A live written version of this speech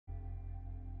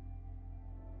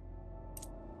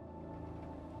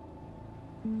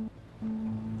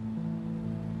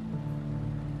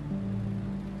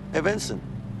Hey, Vincent,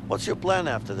 what's your plan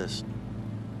after this?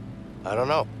 I don't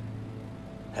know.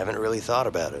 Haven't really thought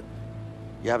about it.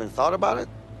 You haven't thought about it?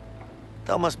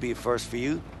 That must be a first for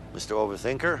you, Mr.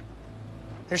 Overthinker.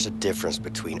 There's a difference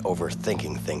between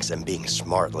overthinking things and being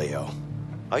smart, Leo.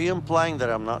 Are you implying that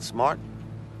I'm not smart?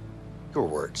 Your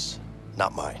words,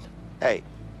 not mine. Hey,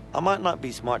 I might not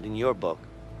be smart in your book,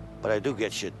 but I do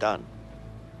get shit done.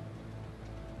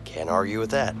 Can't argue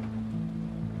with that.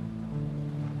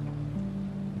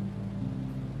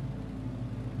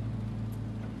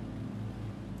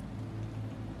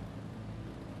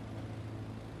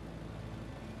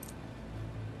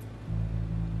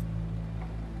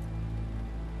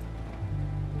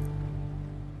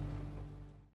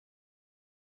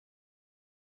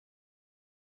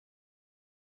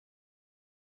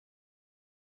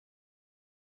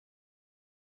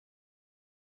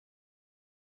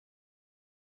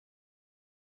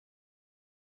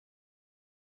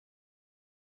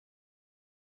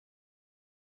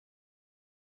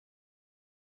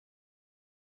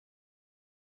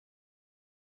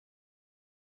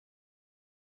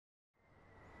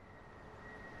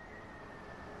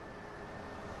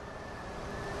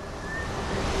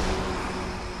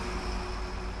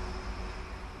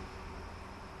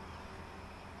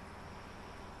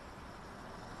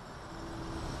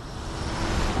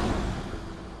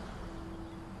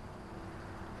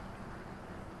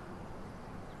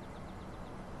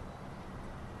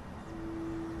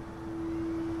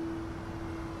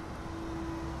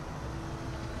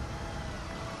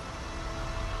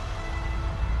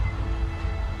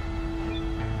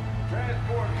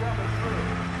 Transport coming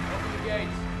through. Open the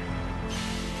gates.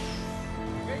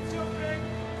 Gates opening.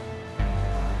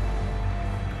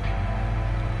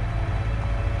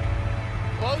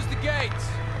 Close the gates.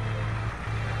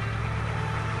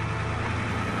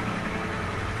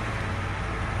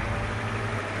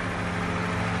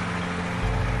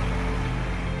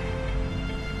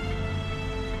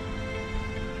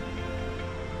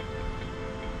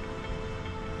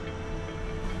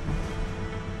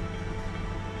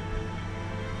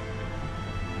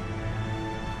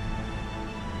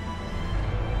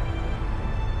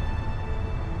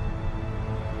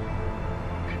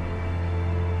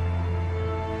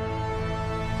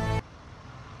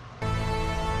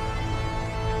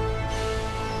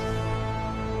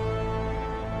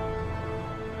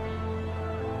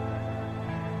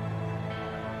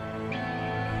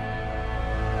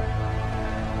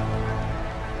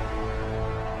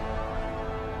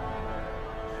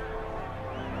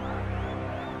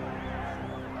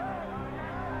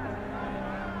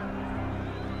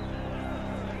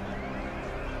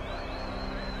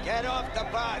 Get off the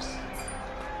bus!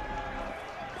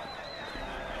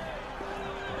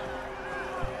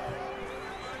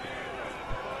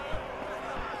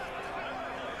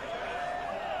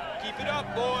 Keep it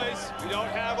up, boys. We don't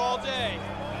have all day.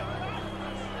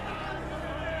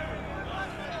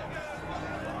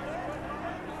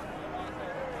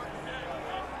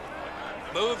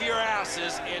 Move your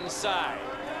asses inside.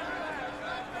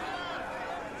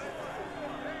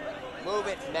 Move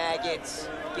it, maggots.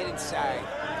 Get inside.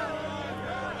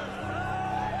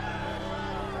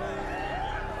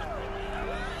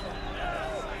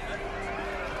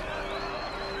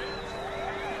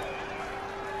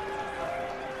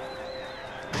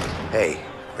 Hey,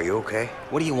 are you okay?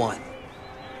 What do you want?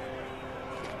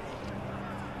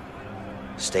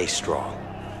 Stay strong.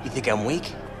 You think I'm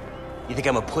weak? You think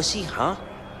I'm a pussy, huh?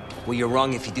 Well, you're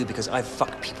wrong if you do, because I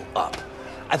fuck people up.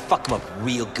 I fuck them up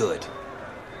real good.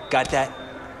 Got that?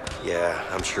 Yeah,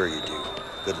 I'm sure you do.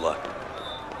 Good luck.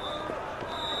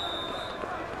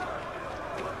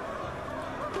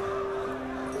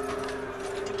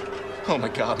 Oh my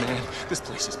God, man, this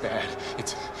place is bad.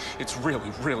 It's really,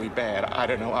 really bad. I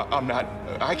don't know.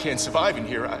 I can't survive in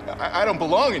here. I don't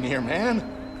belong in here,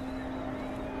 man.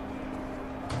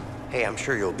 Hey, I'm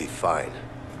sure you'll be fine.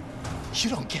 You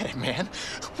don't get it, man.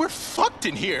 We're fucked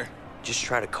in here. Just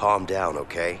try to calm down,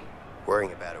 okay?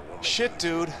 Worrying about it won't. Shit,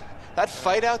 dude. That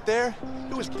fight out there,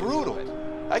 it was brutal.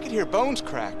 I could hear bones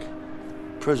crack.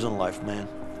 Prison life, man.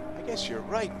 I guess you're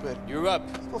right, but You're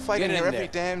up. people fight Get in here in every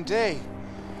there. damn day.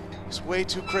 It's way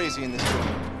too crazy in this joint.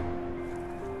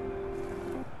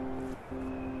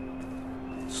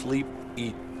 Sleep,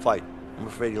 eat, fight. I'm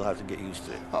afraid you'll have to get used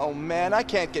to it. Oh man, I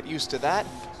can't get used to that.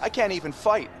 I can't even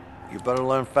fight. You better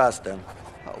learn fast then.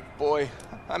 Oh boy,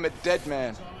 I'm a dead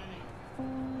man.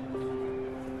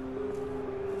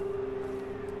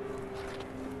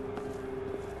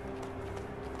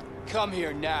 Come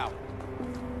here now.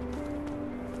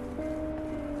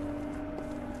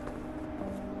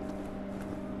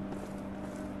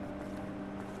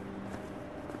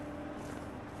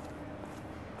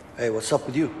 Hey, what's up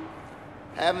with you?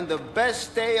 Having the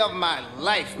best day of my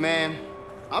life, man.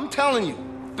 I'm telling you,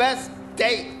 best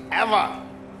day ever.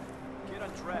 Get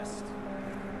undressed.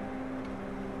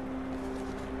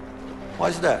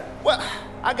 Why's that? Well,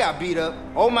 I got beat up,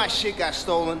 all my shit got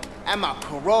stolen, and my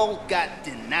parole got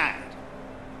denied.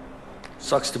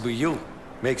 Sucks to be you.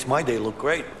 Makes my day look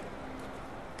great.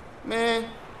 Man,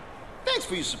 thanks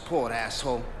for your support,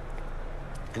 asshole.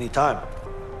 Anytime.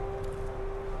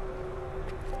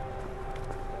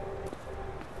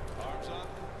 Arms up.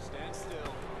 Stand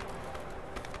still.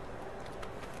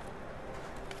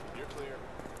 You're clear.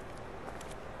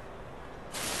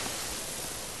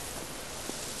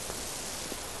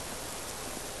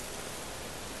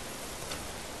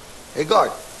 Hey,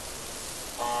 guard.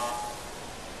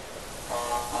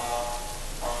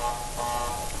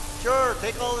 Sure,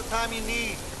 take all the time you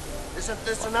need. Isn't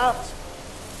this enough?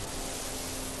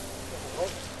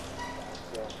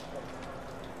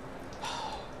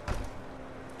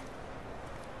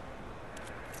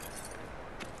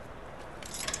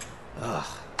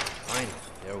 Finally,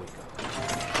 there we go.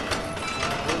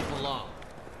 Move along.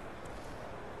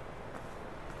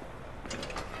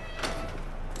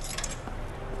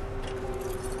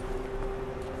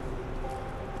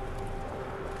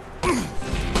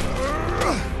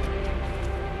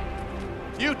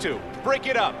 You two, break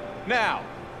it up, now.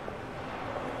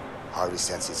 Harvey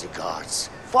sends his regards.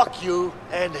 Fuck you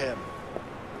and him.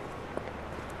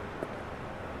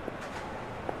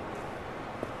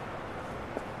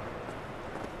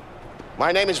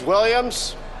 My name is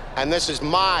Williams, and this is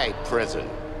my prison.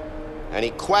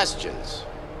 Any questions?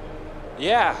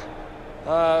 Yeah.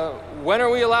 When are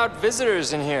we allowed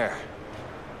visitors in here?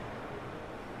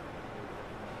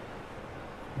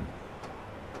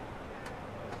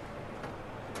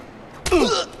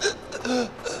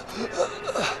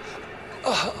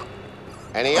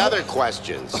 Any other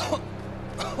questions?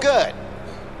 Good.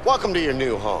 Welcome to your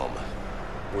new home.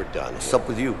 We're done. What's up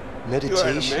with you?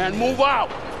 Meditation. Man, move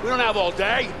out. We don't have all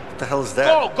day. What the hell is that?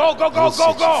 Go, go, go, go,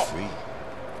 go, go. Free.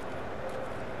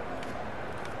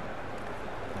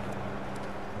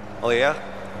 Oh, yeah?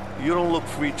 You don't look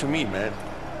free to me, man.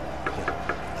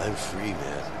 I'm free,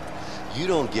 man. You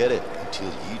don't get it until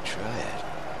you try it.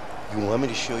 You want me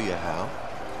to show you how?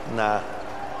 Nah,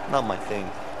 not my thing.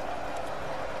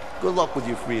 Good luck with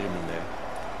your freedom in there.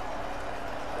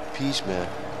 Peace, man.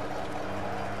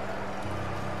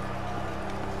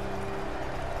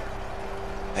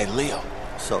 Hey, Leo.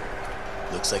 So,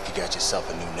 Looks like you got yourself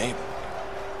a new neighbor.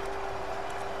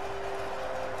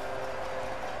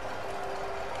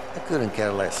 I couldn't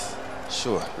care less.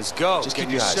 Sure. Let's go. Just Keep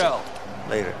keep your your eyes shell. open.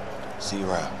 Later. See you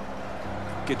around.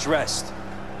 Get dressed.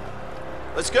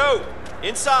 Let's go.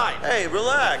 Inside. Hey,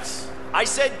 relax. I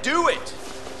said do it.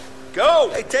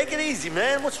 Go. Hey, take it easy,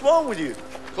 man. What's wrong with you?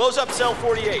 Close up cell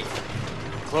 48.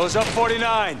 Close up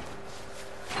 49.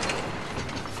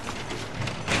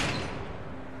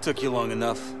 Took you long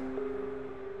enough.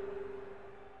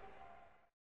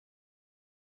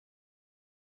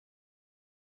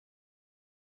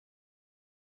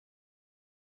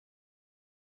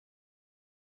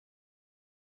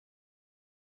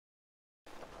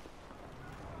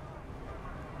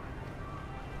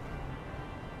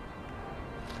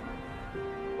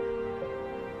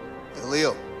 Hey,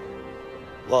 Leo,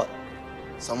 What?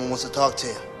 someone wants to talk to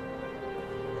you.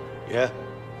 Yeah?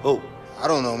 Who? I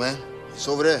don't know, man. He's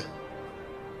over there.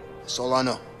 That's all I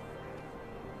know.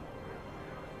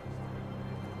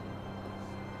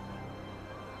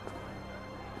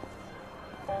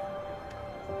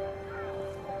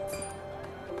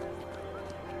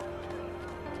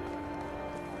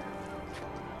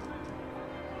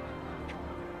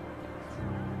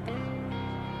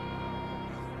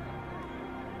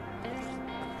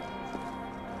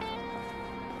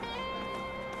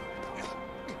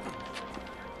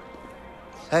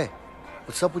 Hey,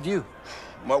 what's up with you?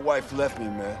 My wife left me,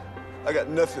 man. I got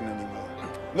nothing anymore.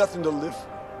 Nothing to live.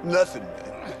 Nothing,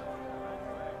 man.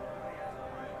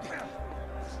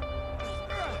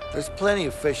 There's plenty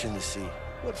of fish in the sea.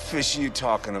 What fish are you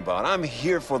talking about? I'm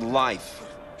here for life.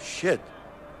 Shit.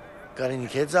 Got any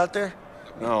kids out there?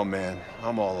 No, man.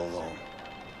 I'm all alone.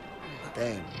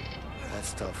 Damn,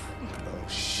 that's tough. Oh,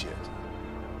 shit.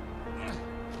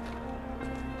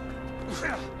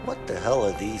 What the hell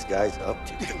are these guys up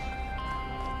to?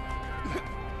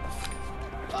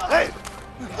 Hey!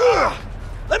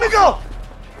 Let me go!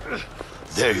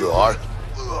 There you are.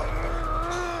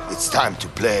 It's time to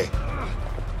play.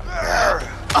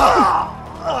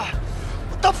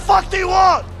 What the fuck do you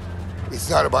want? It's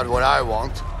not about what I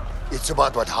want. It's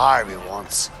about what Harvey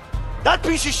wants. That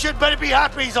piece of shit better be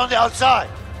happy he's on the outside.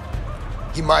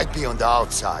 He might be on the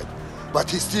outside, but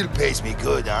he still pays me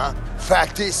good, huh?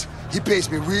 Fact is, he pays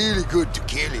me really good to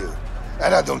kill you.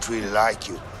 And I don't really like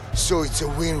you. So it's a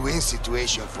win-win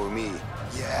situation for me.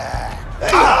 Yeah.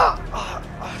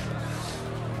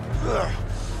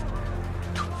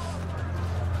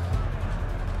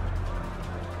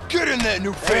 Get in there,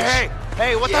 new fish!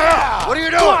 Hey, what the hell? What are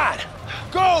you doing?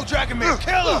 Come on! Go, Dragonman,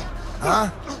 kill him! Huh?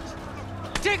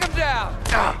 Take him down!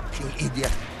 You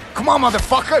idiot. Come on,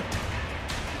 motherfucker!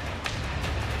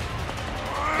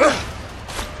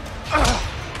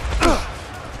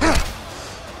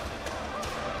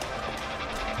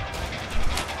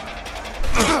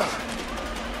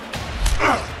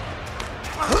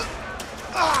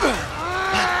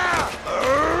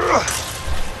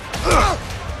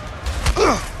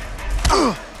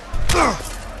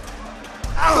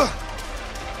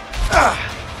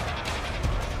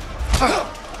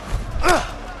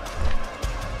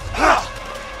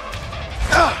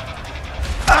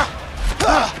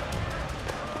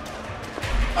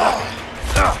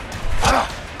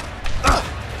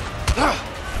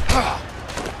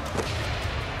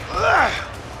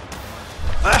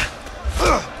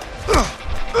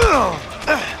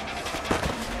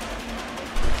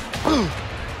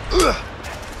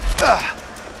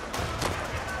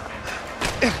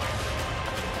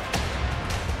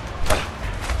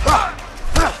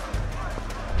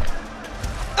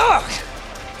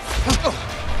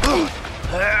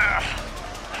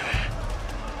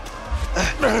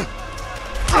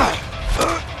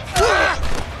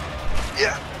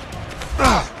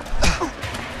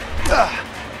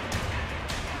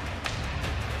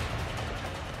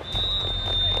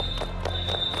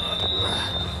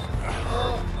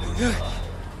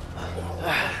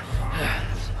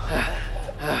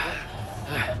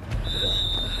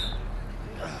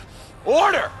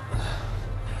 Order!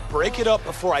 Break it up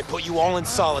before I put you all in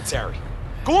solitary.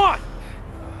 Go on!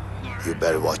 You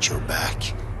better watch your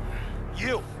back.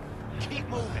 You! Keep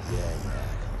moving. Yeah.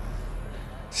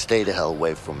 Stay the hell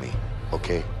away from me,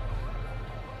 okay?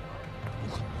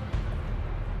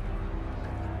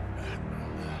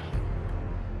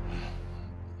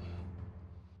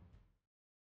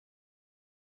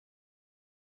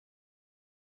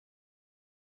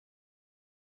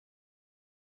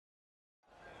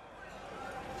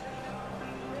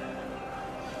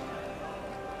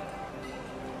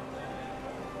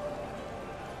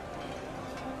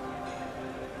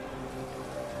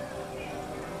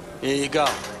 Here you go.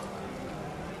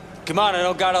 Come on, I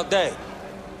don't got all day.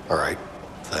 All right,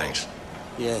 thanks.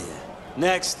 Yeah.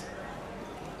 Next.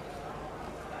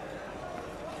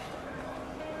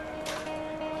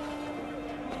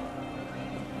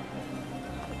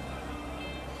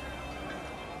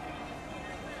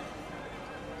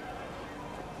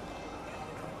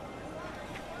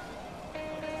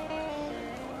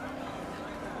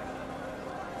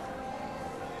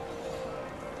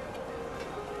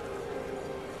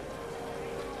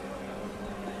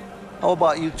 How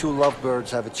about you two lovebirds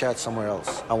have a chat somewhere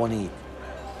else? I want to eat.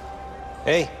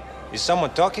 Hey, is someone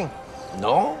talking?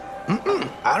 No?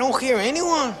 I don't hear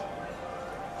anyone.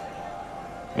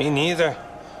 Me neither.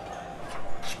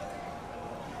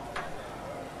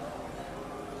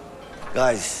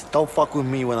 Guys, don't fuck with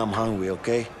me when I'm hungry,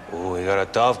 okay? Ooh, we got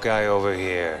a tough guy over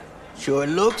here. Sure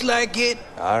looks like it.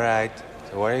 All right.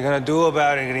 So what are you gonna do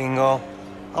about it, gringo?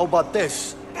 How about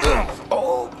this?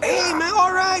 Oh, hey, man,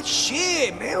 all right.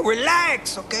 Shit, man,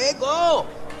 relax, okay? Go.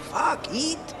 Fuck,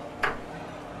 eat.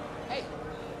 Hey,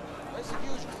 where's the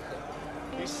usual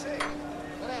thing? He's sick.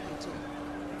 What happened to him?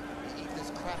 You eat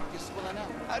this crap you're swilling out?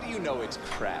 How do you know it's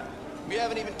crap? We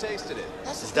haven't even tasted it.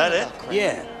 That's Is that it?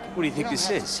 Yeah. What do you think You this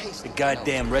don't have is? to taste The it,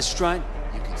 goddamn restaurant?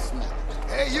 You can smell it.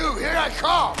 Hey, you, here I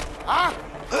come! Huh?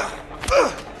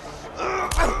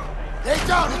 Lay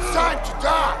down, it's time to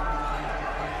die!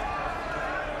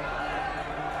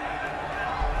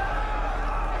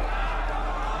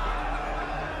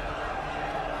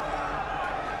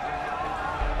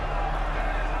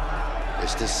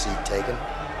 Is this seat taken?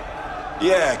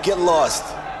 Yeah, get lost.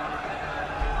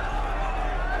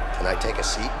 Can I take a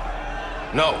seat?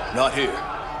 No, not here.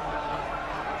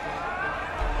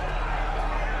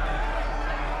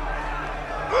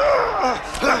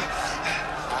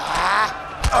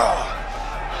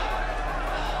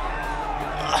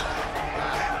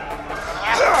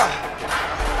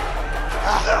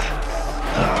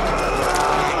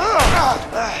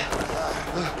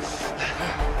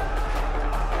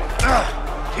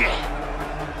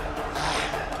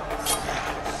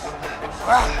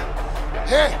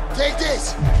 Here, take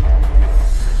this!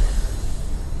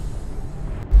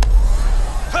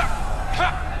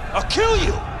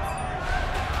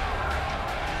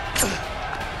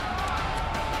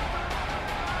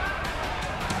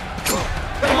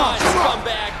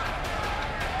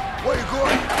 Where you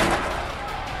going?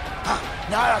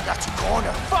 Now I got you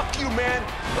cornered. Fuck you, man!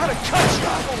 I'm gonna cut you!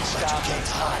 But you can't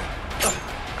hide.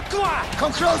 Come on!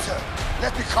 Come closer.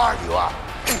 Let me carve you up.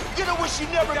 You're gonna wish you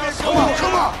never been Come on,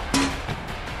 come on.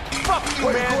 Fuck you,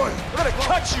 Where you man! going? I'm gonna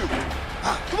cut you!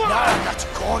 Come on! Now I got you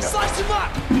cornered. Slice him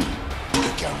up!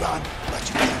 You can run, but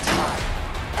you can't hide.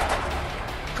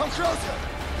 Come closer.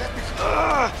 Let me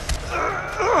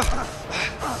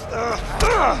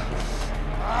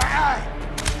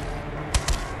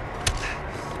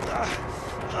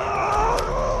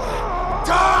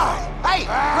Die! Hey!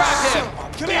 Grab him!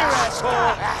 Come here,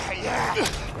 asshole!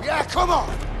 Yeah, come on!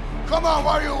 Come on,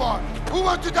 what do you want? Who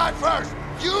wants to die first?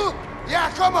 You?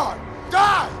 Yeah, come on!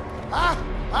 Die! Huh?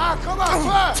 Come on,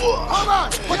 first! Come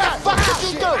on! What the fuck did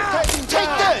you do?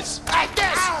 Take this! Like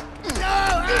this!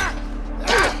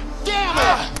 Damn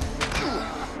it!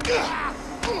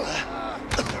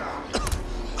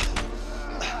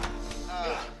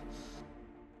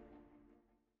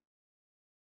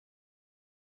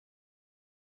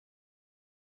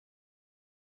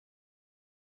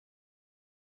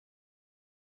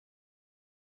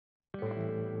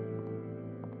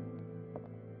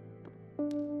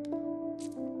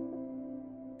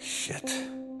 Shit.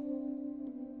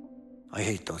 I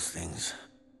hate those things.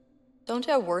 Don't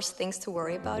you have worse things to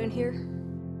worry about in here?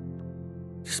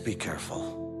 Just be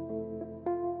careful.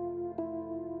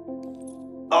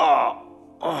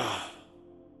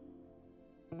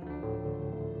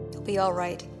 You'll be all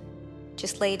right.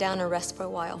 Just lay down and rest for a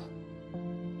while.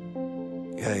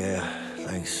 Yeah,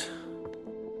 thanks.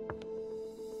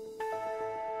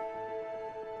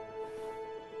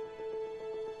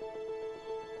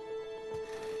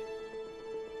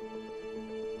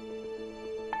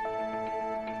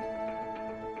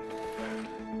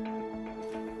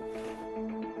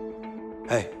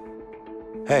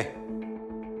 Hey.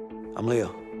 I'm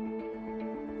Leo.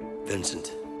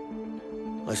 Vincent.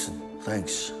 Listen,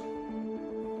 thanks.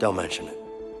 Don't mention it.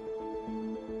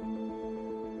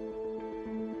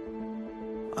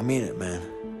 I mean it, man.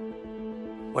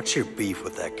 What's your beef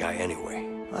with that guy anyway?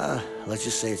 Let's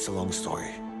just say it's a long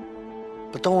story.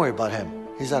 But don't worry about him.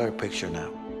 He's out of the picture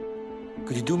now.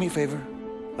 Could you do me a favor?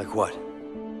 Like what?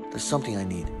 There's something I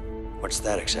need. What's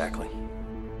that exactly?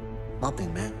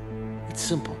 Nothing, man. It's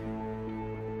simple.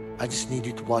 I just need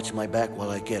you to watch my back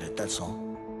while I get it, that's all.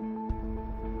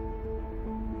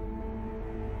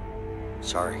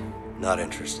 Sorry, not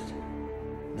interested.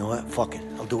 You know what? Fuck it.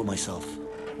 I'll do it myself.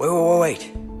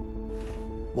 Wait.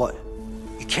 What?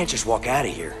 You can't just walk out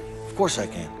of here. Of course I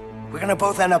can. We're gonna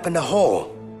both end up in the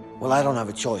hole. Well, I don't have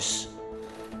a choice.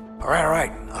 All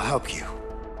right. I'll help you.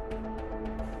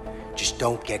 Just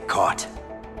don't get caught.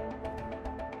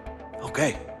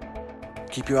 Okay.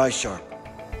 Keep your eyes sharp.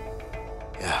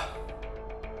 Yeah.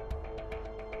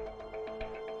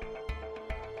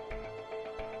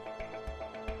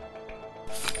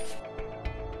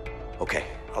 Okay,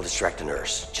 I'll distract the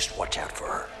nurse. Just watch out for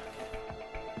her.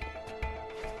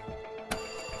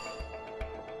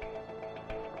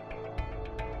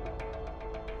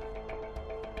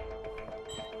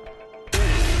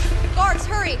 Guards,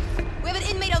 hurry! We have an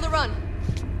inmate on the run.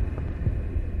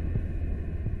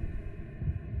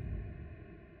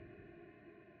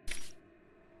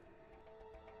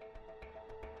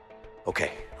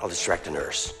 Okay, I'll distract the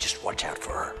nurse. Just watch out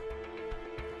for her.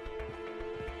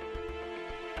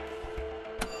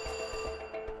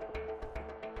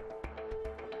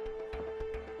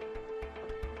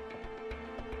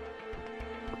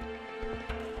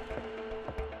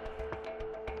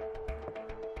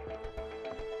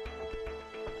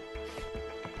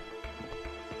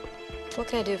 What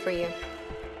can I do for you?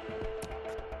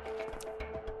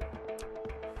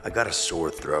 I got a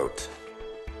sore throat.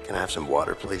 Can I have some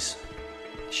water, please?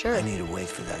 Sure. I need to wait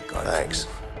for that guard. Thanks.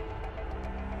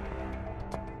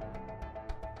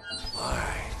 All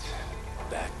right,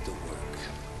 back to work.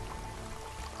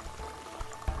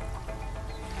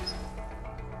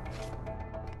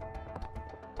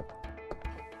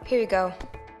 Here you go.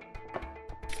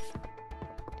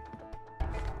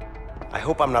 I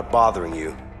hope I'm not bothering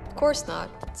you. Of course not.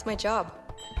 It's my job.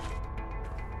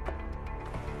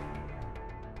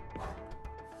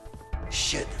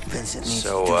 Shit, Vincent needs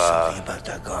So, to do something about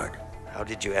that guard. How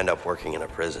did you end up working in a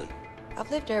prison?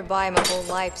 I've lived nearby my whole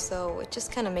life, so it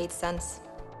just kind of made sense.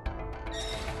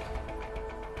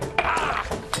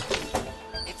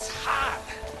 It's hot!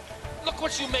 Look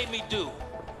what you made me do!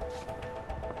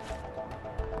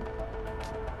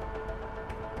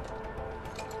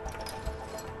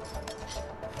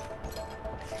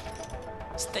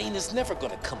 Stain is never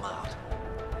gonna come out.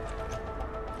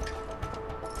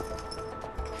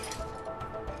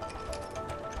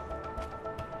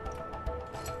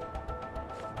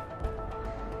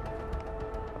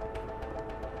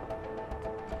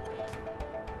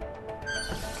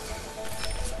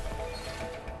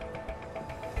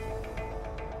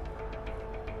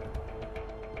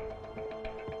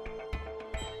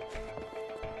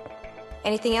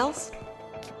 Anything else?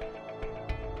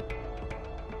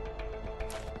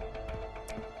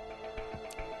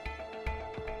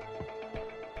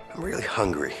 I'm really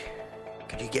hungry.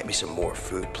 Could you get me some more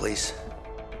food, please?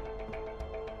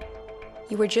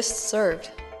 You were just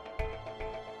served.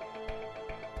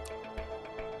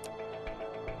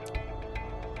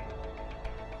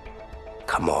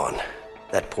 Come on.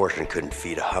 That portion couldn't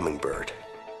feed a hummingbird.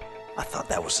 I thought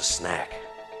that was a snack.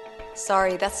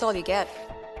 Sorry, that's all you get.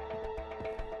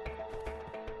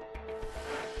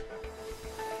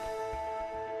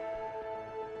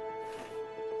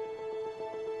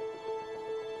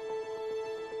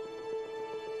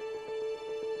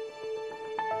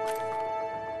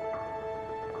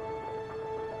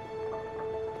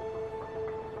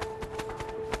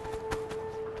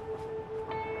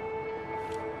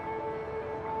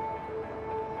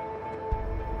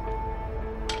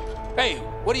 Hey,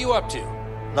 what are you up to?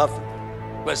 Nothing.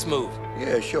 Let's move.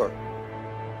 Yeah, sure.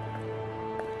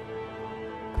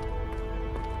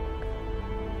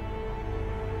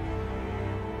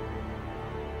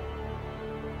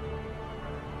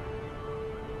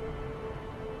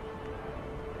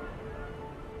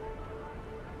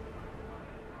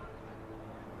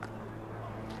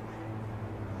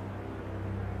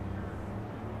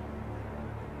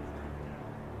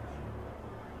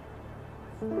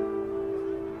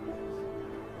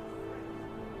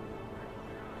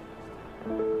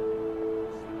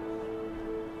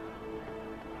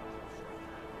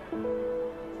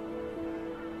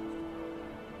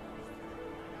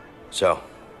 So,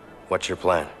 what's your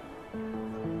plan?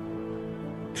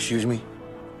 Excuse me?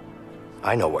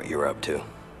 I know what you're up to.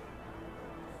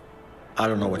 I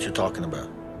don't know what you're talking about.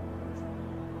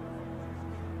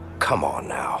 Come on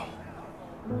now.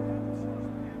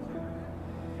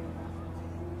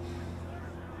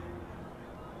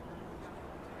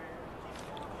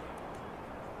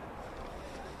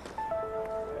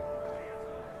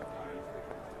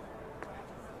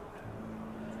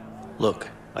 Look,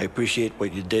 I appreciate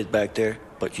what you did back there,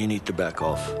 but you need to back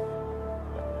off.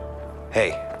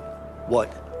 Hey. What?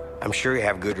 I'm sure you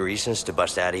have good reasons to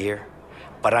bust out of here,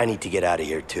 but I need to get out of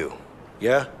here too.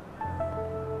 Yeah?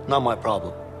 Not my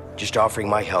problem. Just offering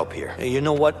my help here. Hey, you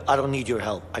know what? I don't need your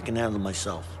help. I can handle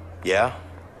myself. Yeah?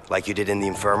 Like you did in the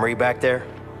infirmary back there?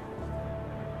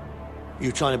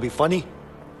 You trying to be funny?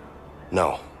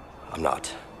 No, I'm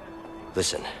not.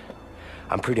 Listen,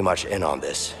 I'm pretty much in on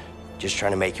this. Just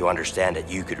trying to make you understand that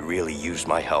you could really use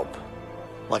my help.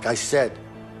 Like I said,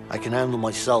 I can handle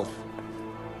myself.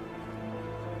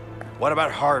 What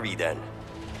about Harvey, then?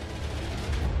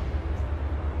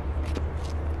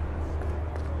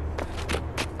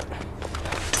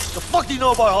 The fuck do you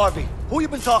know about Harvey? Who you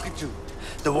been talking to?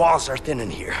 The walls are thin in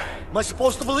here. Am I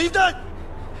supposed to believe that?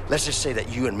 Let's just say that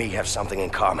you and me have something in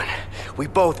common. We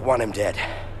both want him dead.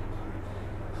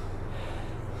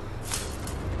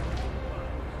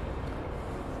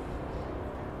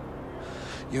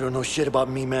 You don't know shit about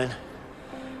me, man.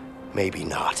 Maybe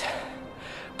not.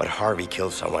 But Harvey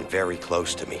killed someone very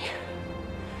close to me.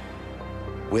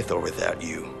 With or without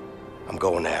you, I'm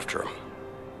going after him.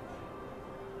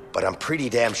 But I'm pretty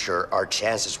damn sure our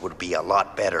chances would be a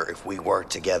lot better if we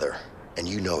worked together. And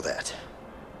you know that.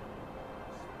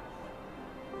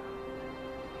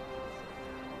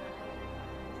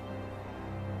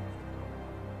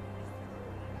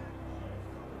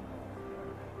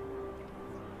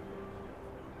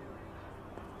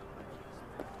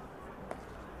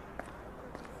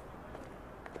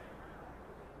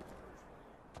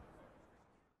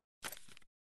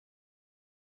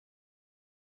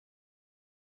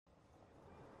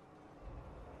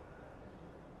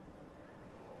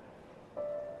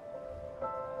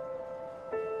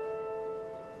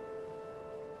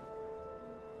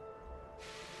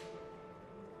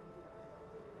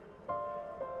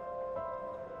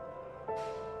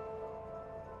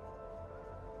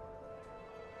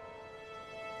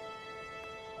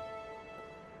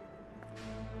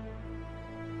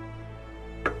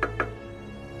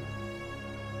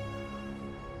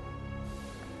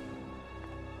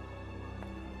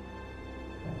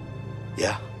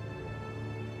 Yeah?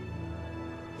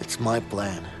 It's my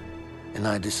plan, and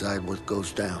I decide what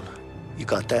goes down. You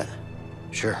got that?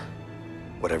 Sure.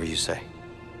 Whatever you say.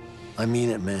 I mean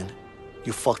it, man.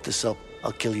 You fuck this up,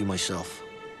 I'll kill you myself.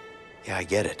 Yeah, I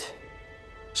get it.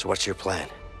 So what's your plan?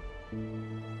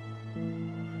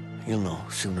 You'll know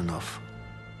soon enough.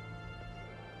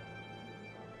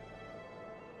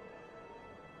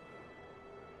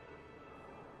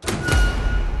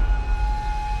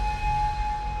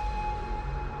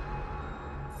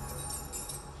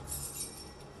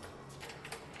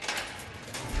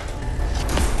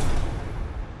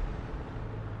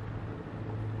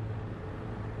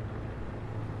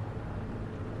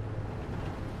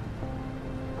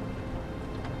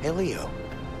 Hey, Leo.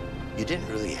 You didn't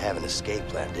really have an escape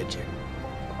plan, did you?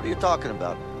 What are you talking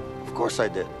about? Of course I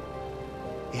did.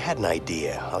 You had an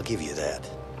idea, I'll give you that.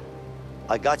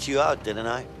 I got you out, didn't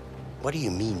I? What do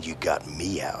you mean you got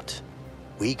me out?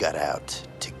 We got out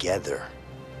together.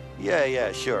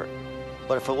 Yeah, sure.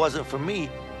 But if it wasn't for me,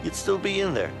 you'd still be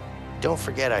in there. Don't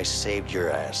forget I saved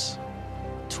your ass.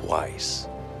 Twice.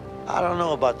 I don't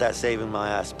know about that saving my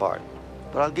ass part,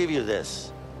 but I'll give you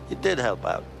this. You did help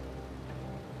out.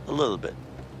 A little bit.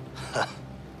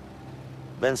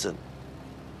 Vincent,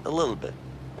 a little bit.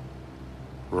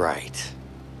 Right.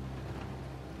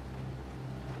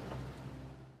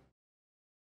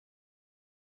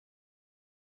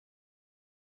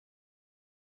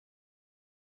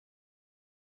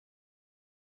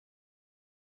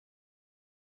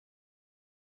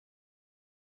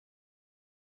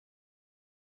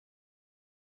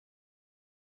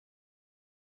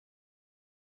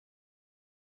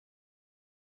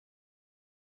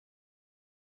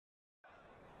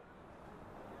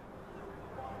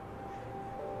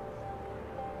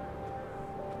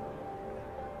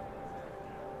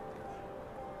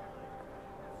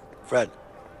 Fred,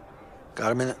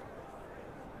 got a minute?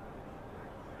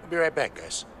 I'll be right back,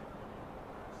 guys.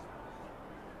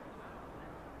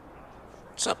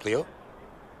 What's up, Leo?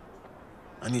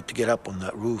 I need to get up on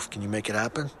that roof. Can you make it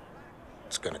happen?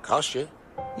 It's gonna cost you.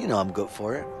 You know I'm good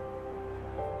for it.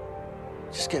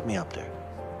 Just get me up there.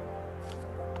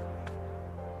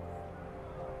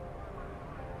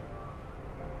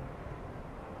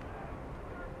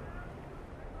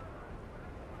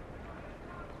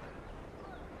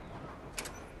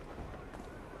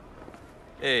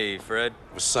 Hey, Fred.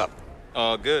 What's up?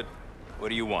 All good. What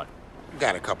do you want?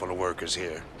 Got a couple of workers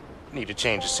here. Need to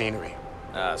change the scenery.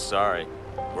 Ah, sorry.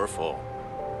 We're full.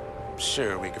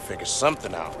 Sure, we could figure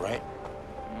something out, right?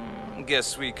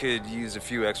 Guess we could use a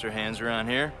few extra hands around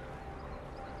here.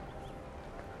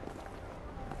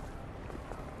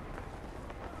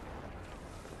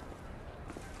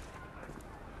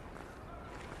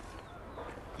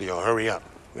 Leo, hurry up.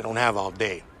 We don't have all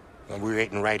day. And we're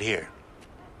waiting right here.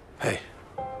 Hey,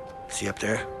 see up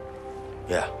there?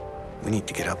 Yeah. We need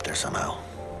to get up there somehow.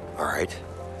 All right.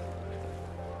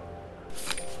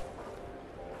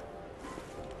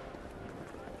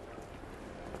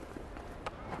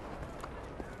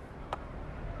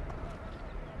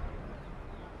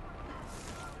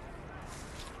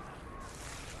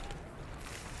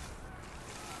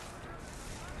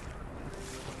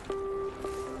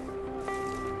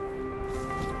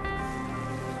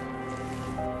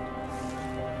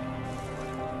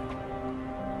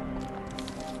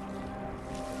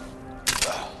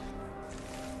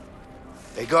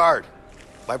 Hey, guard.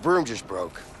 My broom just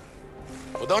broke.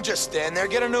 Well, don't just stand there.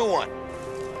 Get a new one.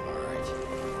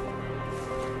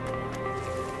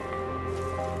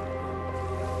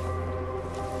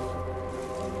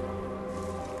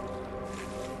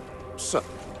 So,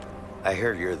 I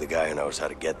heard you're the guy who knows how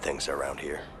to get things around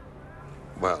here.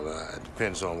 well, it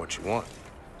depends on what you want.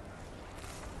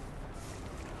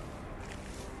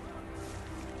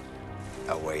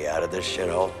 A way out of this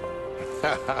shithole?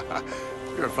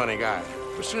 You're a funny guy.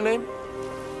 What's your name?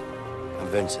 I'm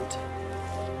Vincent.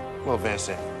 Well,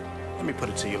 Vincent, let me put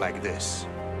it to you like this.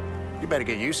 You better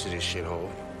get used to this shithole,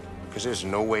 because there's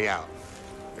no way out.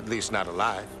 At least not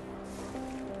alive.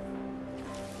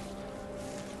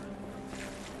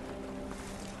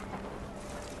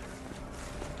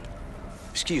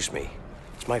 Excuse me.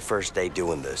 It's my first day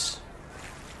doing this.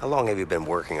 How long have you been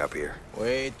working up here?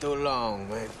 Way too long,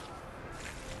 man.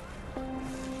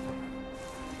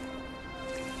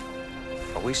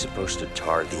 Are we supposed to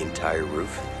tar the entire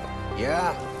roof?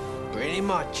 Yeah, pretty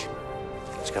much.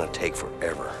 It's gonna take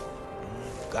forever.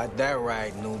 Got that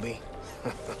right, newbie.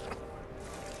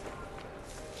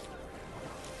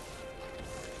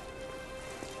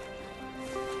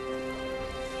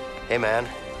 Hey, man.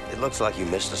 It looks like you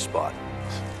missed a spot.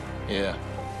 Yeah.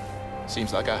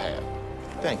 Seems like I have.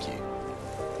 Thank you.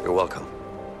 You're welcome.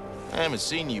 I haven't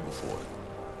seen you before.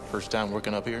 First time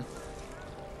working up here?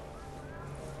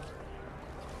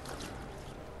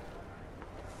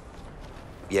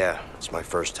 Yeah, it's my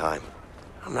first time.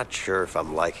 I'm not sure if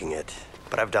I'm liking it,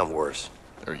 but I've done worse.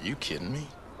 Are you kidding me?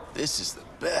 This is the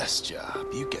best job.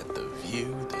 You get the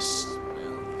view, the smell.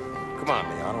 Come on,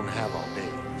 Leo. I don't have all day.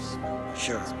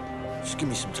 Sure. Just give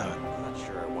me some time. I'm not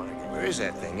sure I want to get... Where is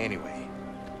that thing, anyway?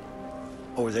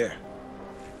 Over there.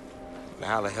 Now,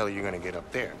 how the hell are you gonna get up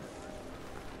there?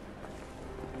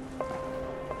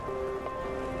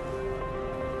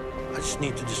 I just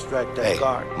need to distract that Hey,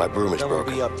 guard. my broom is then broken.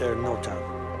 We'll be up there in no time.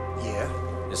 Yeah?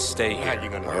 Just stay How here. you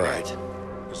gonna do All right. that?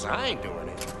 Because I ain't doing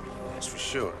it. That's for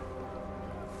sure.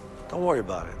 Don't worry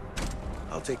about it.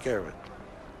 I'll take care of it.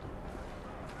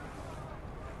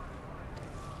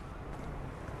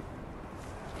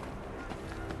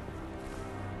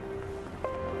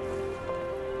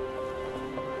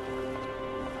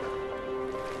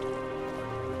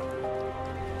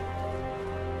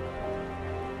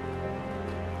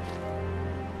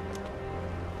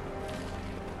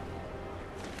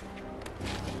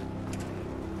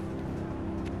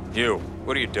 You,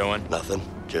 what are you doing? Nothing.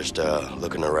 Just,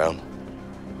 looking around.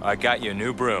 I got you a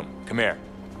new broom. Come here.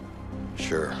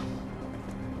 Sure.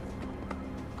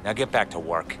 Now get back to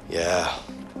work. Yeah.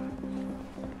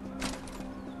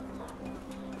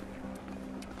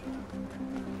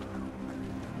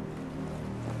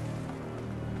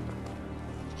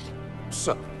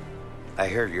 So, I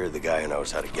hear you're the guy who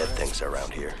knows how to get things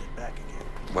around here.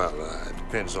 well, it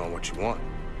depends on what you want.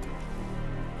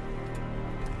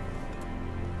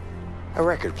 A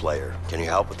record player. Can you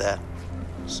help with that?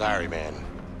 Sorry, man.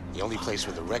 The only place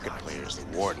with a record player is the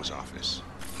warden's office.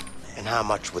 And how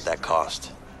much would that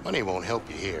cost? Money won't help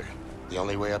you here. The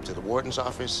only way up to the warden's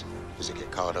office is to get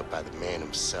called up by the man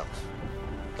himself.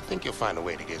 I think you'll find a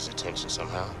way to get his attention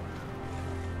somehow.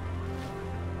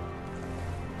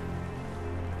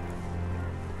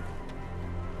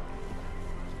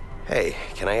 Hey,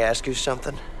 can I ask you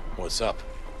something? What's up?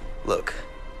 Look,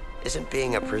 isn't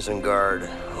being a prison guard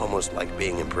almost like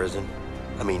being in prison?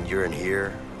 I mean, you're in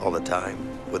here all the time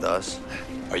with us.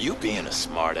 Are you being a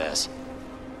smartass?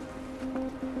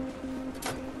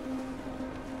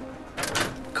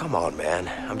 Come on, man.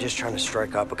 I'm just trying to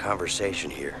strike up a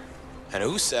conversation here. And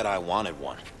who said I wanted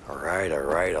one? All right,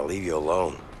 I'll leave you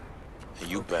alone.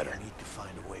 You better. I need to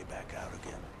find a way back out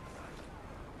again.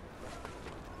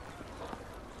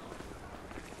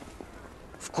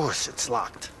 Of course, it's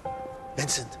locked.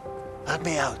 Vincent, let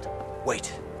me out.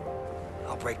 Wait.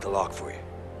 I'll break the lock for you.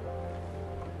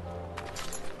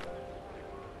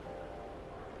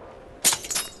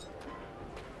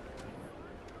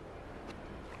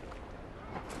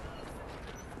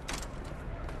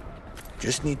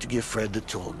 Just need to give Fred the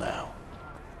tool now.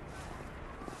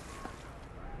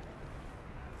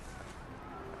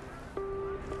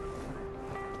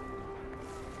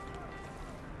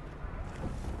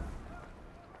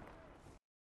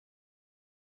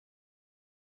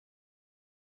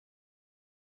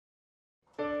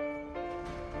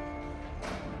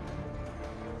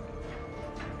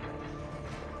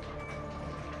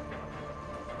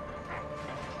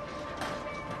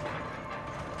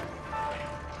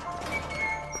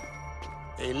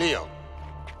 Hey, Leo.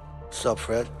 What's up,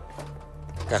 Fred?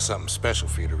 Got something special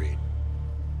for you to read.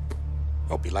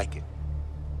 Hope you like it.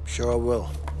 Sure I will.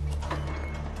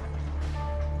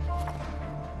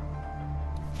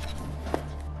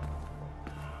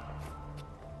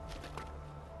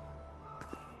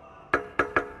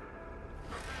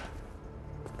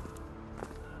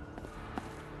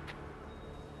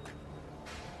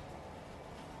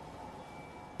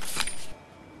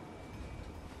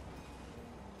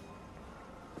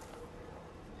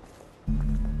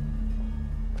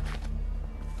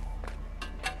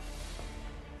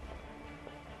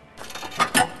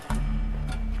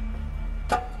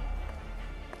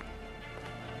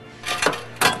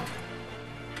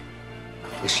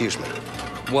 Excuse me.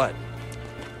 What?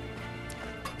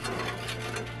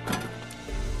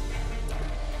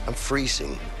 I'm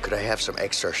freezing. Could I have some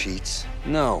extra sheets?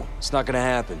 No, it's not gonna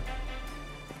happen.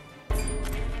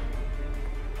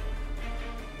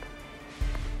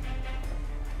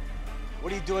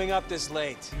 What are you doing up this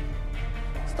late?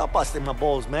 Stop busting my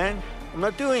balls, man. I'm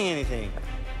not doing anything.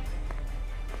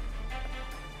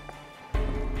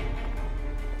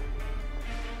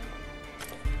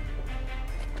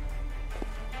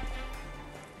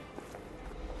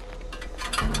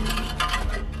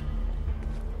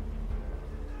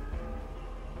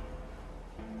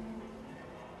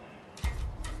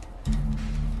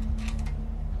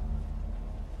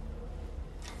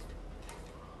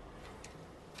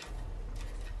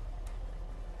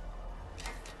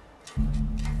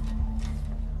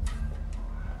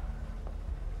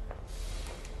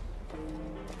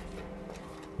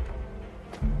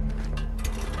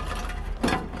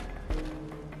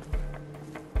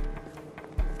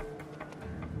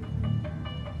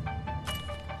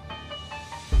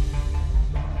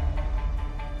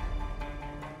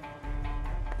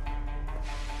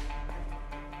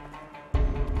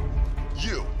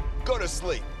 You, go to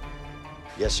sleep.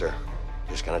 Yes, sir.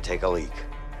 Just gonna take a leak.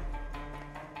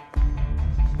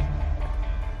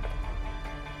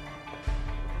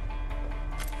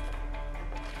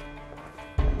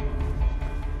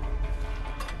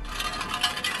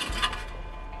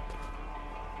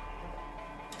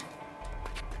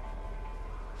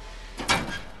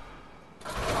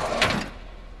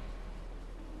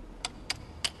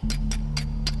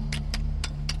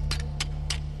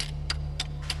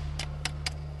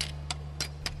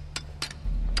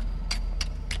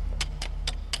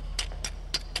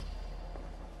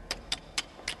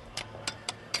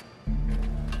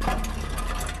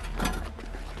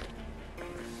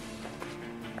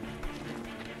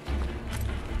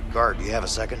 Guard, do you have a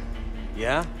second?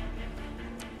 Yeah?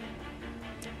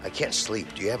 I can't sleep.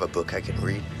 Do you have a book I can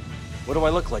read? What do I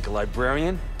look like, a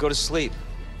librarian? Go to sleep.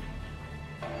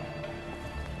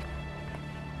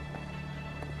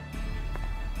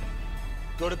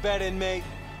 Go to bed, inmate.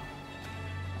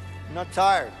 I'm not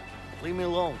tired. Leave me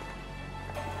alone.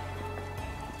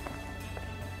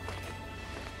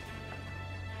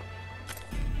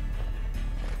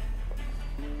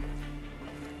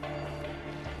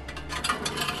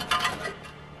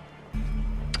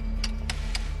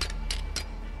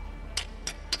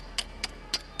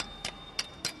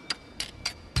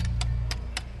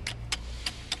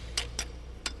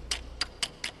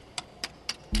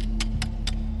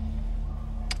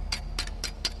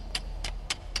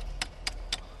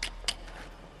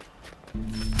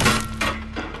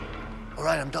 All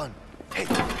right, I'm done. Hey,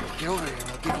 get over here and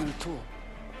I'll give you the tool.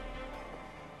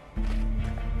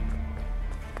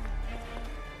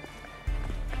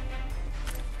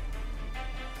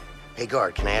 Hey,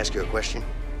 guard, can I ask you a question?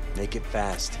 Make it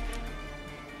fast.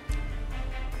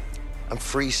 I'm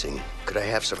freezing. Could I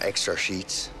have some extra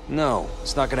sheets? No,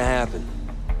 it's not gonna happen.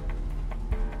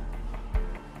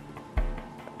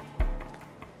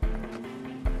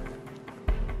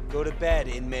 Go to bed,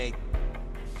 inmate.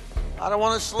 I don't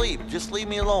want to sleep. Just leave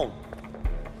me alone.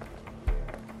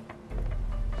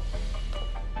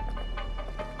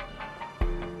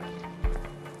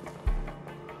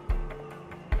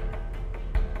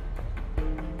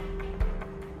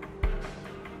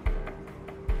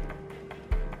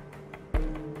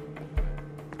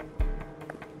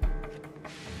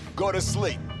 Go to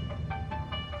sleep.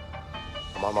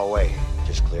 I'm on my way.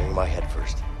 Just clearing my head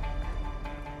first.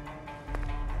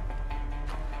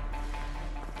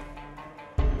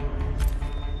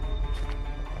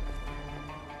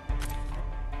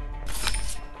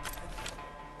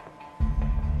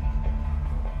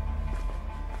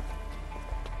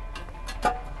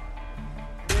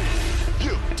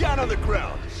 You, down on the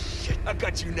ground. Shit, I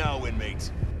got you now,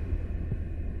 inmates.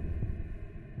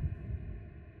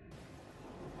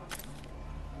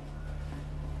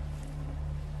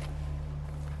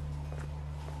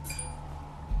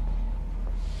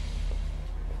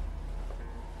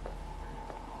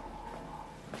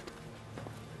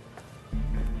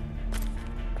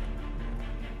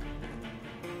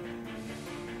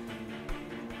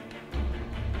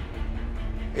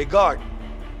 Hey, guard.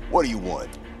 What do you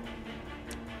want?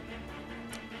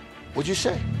 What'd you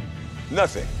say?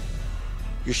 Nothing.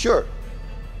 You sure?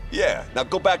 Yeah, now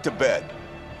go back to bed.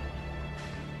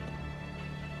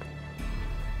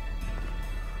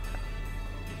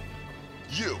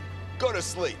 You, go to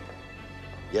sleep.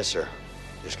 Yes, sir.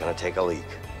 Just gonna take a leak.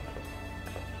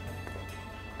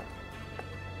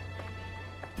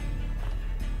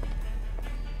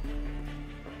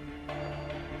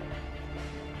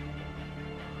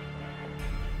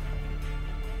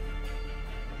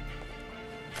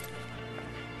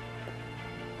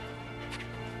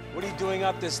 What are you doing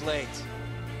up this late?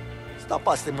 Stop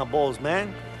busting my balls,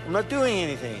 man. I'm not doing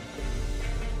anything.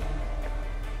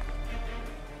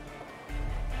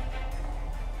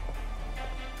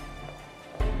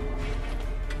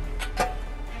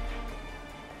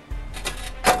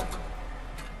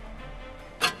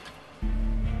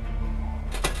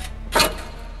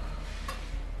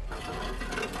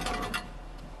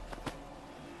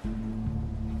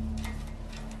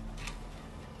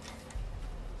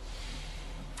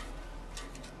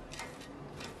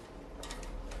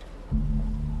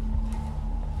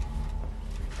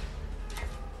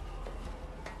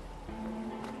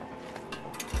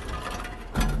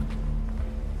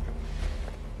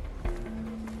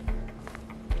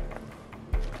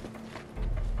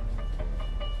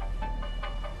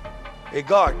 Hey,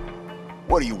 guard.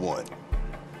 What do you want?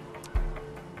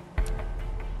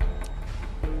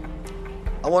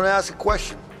 I want to ask a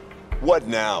question. What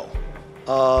now?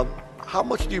 How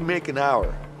much do you make an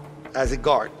hour as a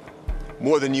guard?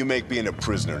 More than you make being a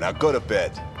prisoner. Now go to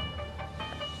bed.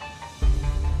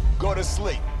 Go to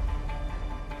sleep.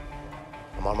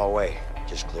 I'm on my way.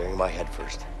 Just clearing my head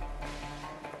first.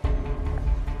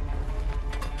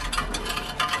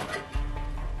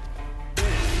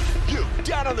 You,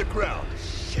 down on the ground.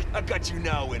 Shit, I got you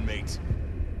now, inmates.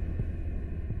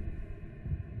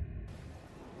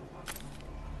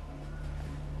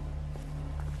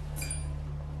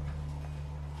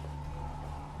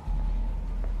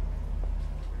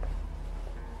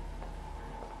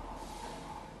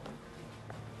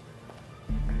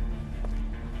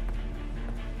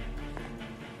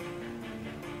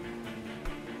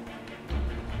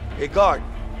 Hey, guard.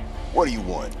 What do you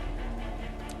want?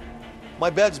 My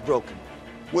bed's broken.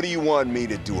 What do you want me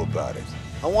to do about it?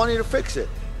 I want you to fix it.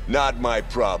 Not my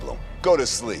problem. Go to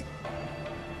sleep.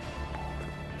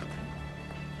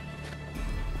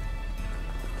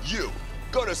 You,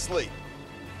 go to sleep.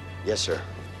 Yes, sir.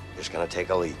 Just gonna take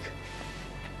a leak.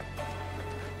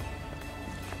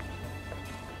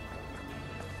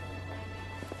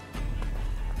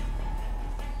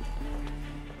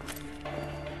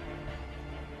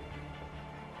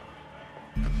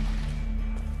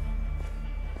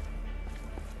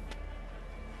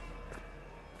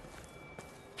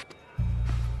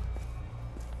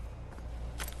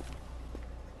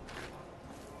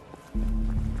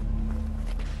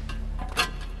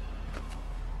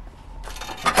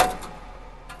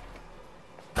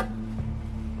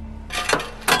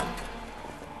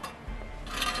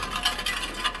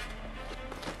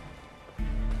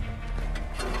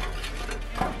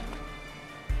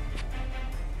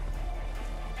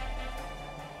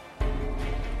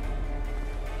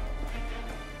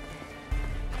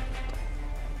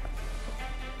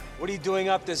 What are you doing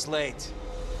up this late?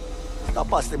 Stop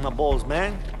busting my balls,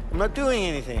 man. I'm not doing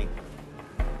anything.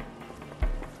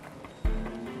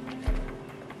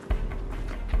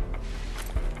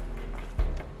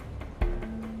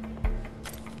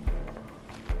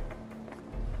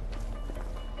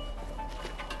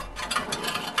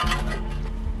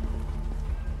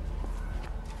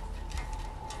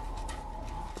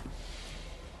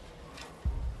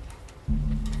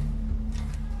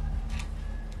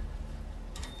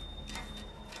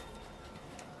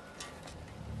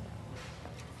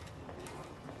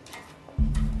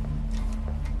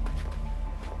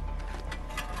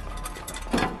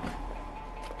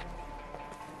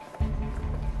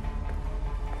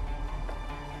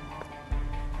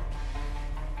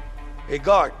 Hey,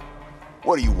 guard.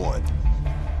 What do you want?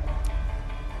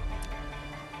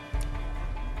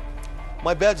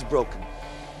 My bed's broken.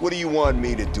 What do you want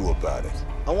me to do about it?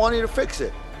 I want you to fix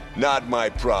it. Not my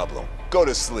problem. Go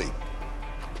to sleep.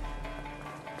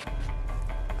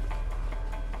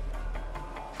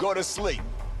 Go to sleep.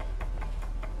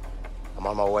 I'm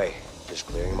on my way. Just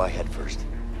clearing my head first.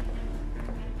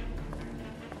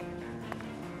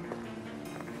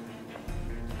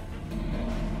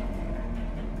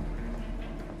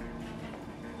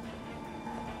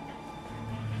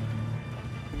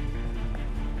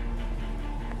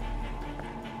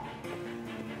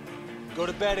 Go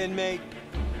to bed, inmate.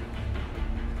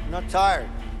 I'm not tired.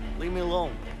 Leave me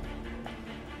alone.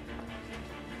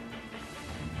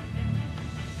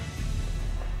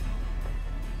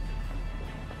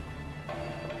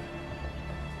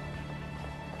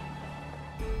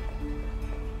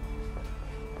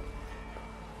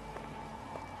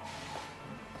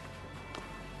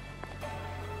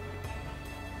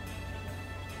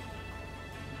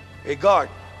 Hey, guard.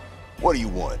 What do you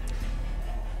want?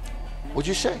 What'd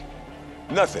you say?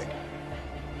 Nothing.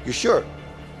 You sure?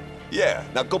 Yeah,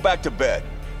 now go back to bed.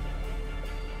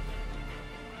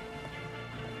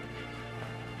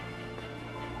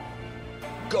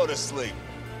 Go to sleep.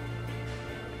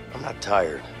 I'm not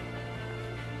tired.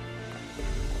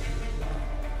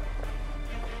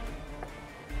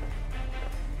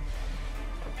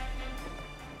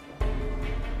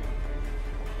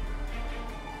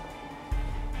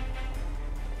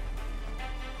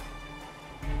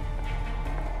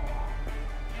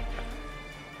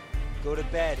 Go to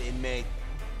bed, inmate.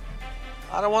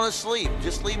 I don't want to sleep.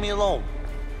 Just leave me alone.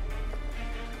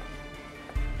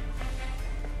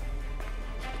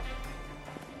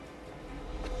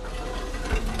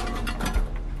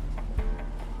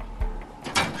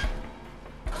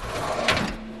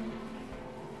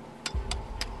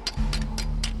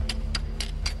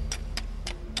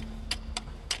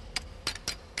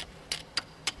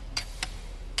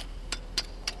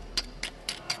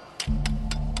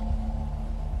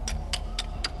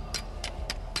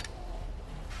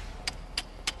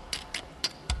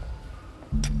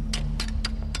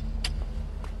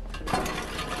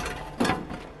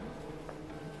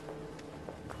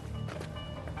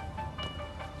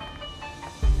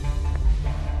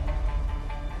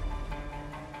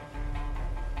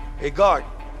 Hey, guard.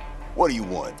 What do you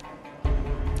want?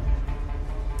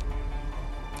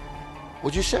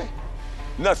 What'd you say?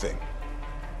 Nothing.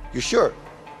 You sure?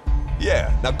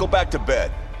 Yeah, now go back to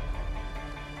bed.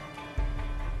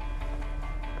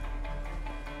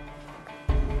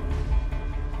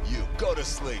 You, go to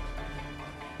sleep.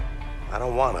 I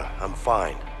don't wanna. I'm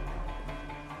fine.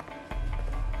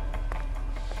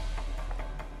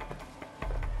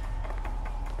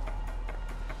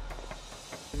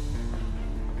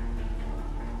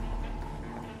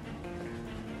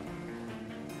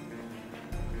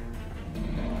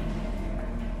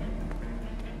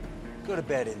 Go to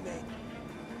bed, inmate.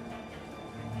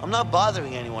 I'm not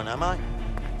bothering anyone, am I?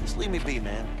 Just leave me be,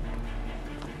 man.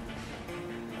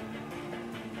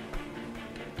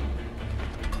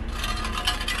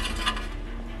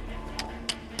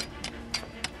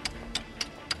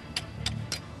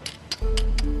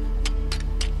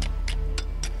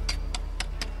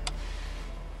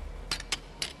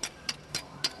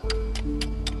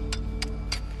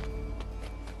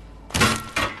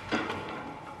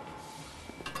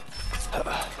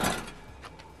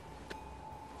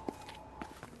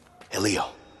 Hey, Leo.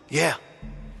 Yeah.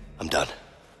 I'm done.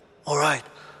 All right.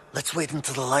 Let's wait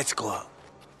until the lights go out.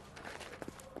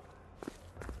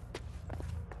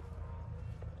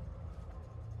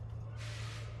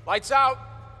 Lights out.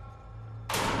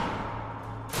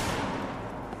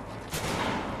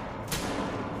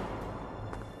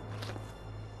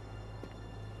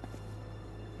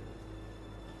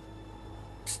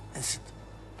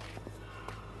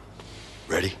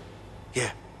 Ready?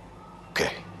 Yeah.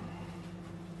 Okay.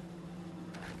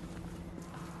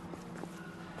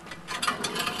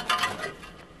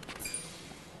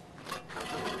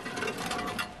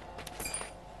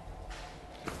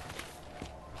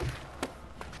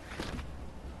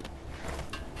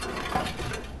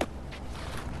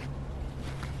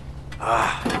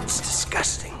 Ah, it's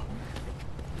disgusting.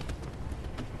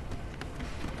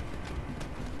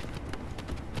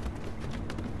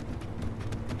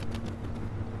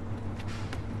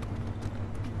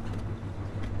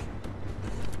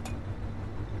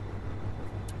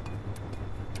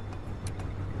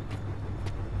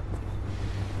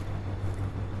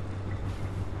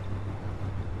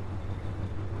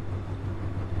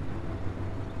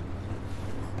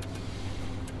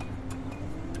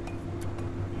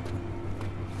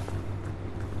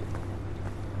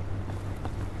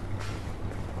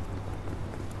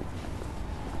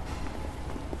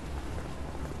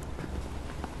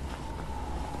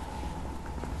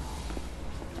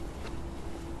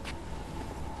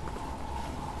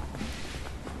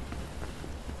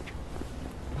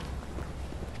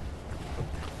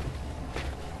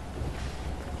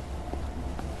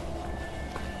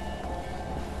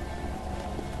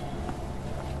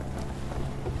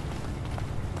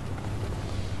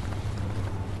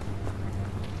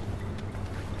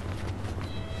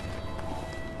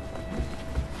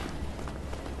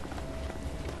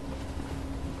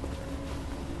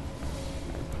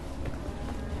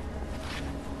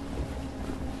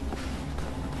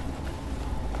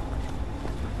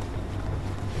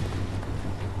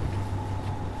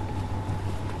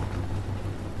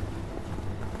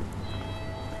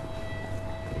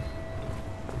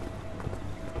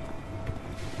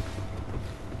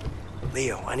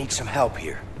 Leo, I need some help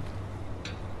here.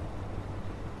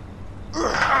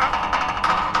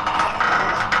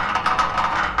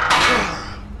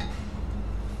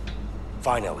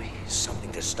 Finally,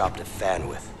 something to stop the fan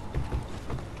with.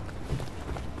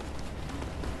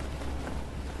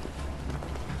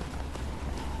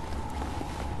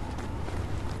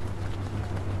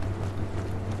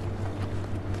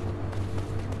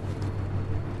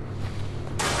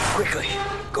 Quickly,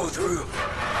 go through.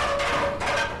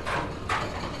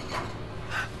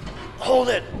 Hold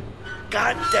it!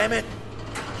 God damn it!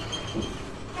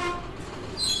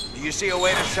 Do you see a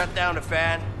way to shut down the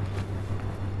fan?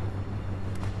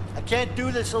 I can't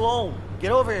do this alone.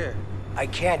 Get over here. I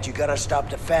can't. You gotta stop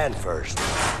the fan first.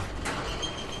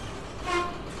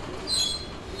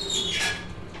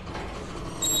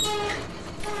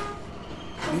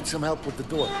 Need some help with the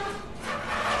door.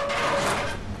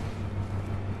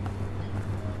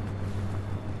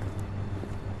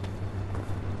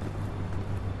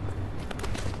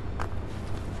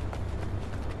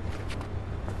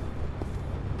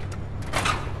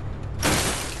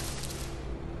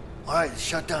 All right, it's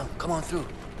shut down. Come on through.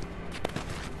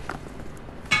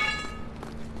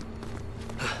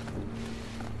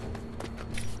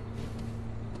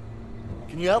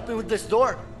 Can you help me with this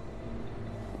door?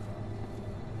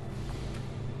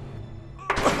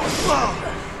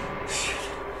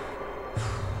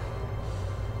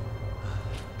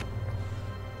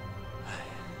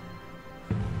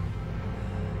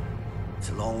 It's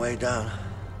a long way down.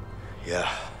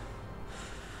 Yeah.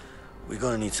 We're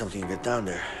gonna need something to get down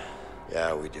there.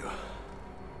 Yeah, we do.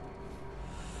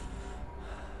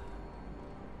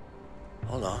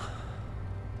 Hold on.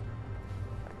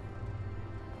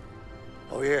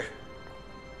 Over here.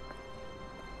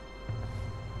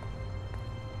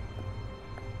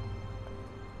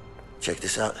 Check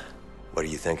this out. What are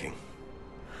you thinking?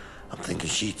 I'm thinking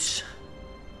sheets.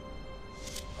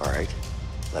 All right.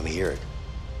 Let me hear it.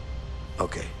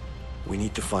 Okay. We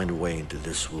need to find a way into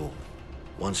this room.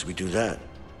 Once we do that,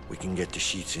 we can get the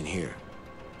sheets in here.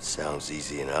 Sounds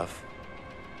easy enough.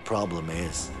 Problem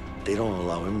is, they don't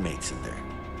allow inmates in there.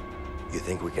 You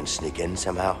think we can sneak in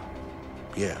somehow?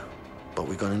 Yeah, but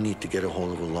we're gonna need to get a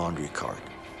hold of a laundry cart.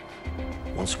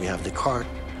 Once we have the cart,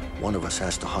 one of us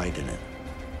has to hide in it.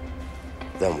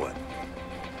 Then what?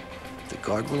 The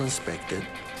guard will inspect it,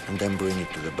 and then bring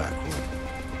it to the back room.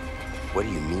 What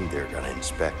do you mean they're gonna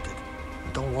inspect it?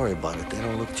 Don't worry about it, they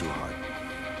don't look too hard.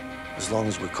 As long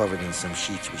as we're covered in some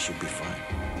sheets, we should be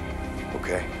fine.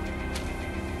 Okay.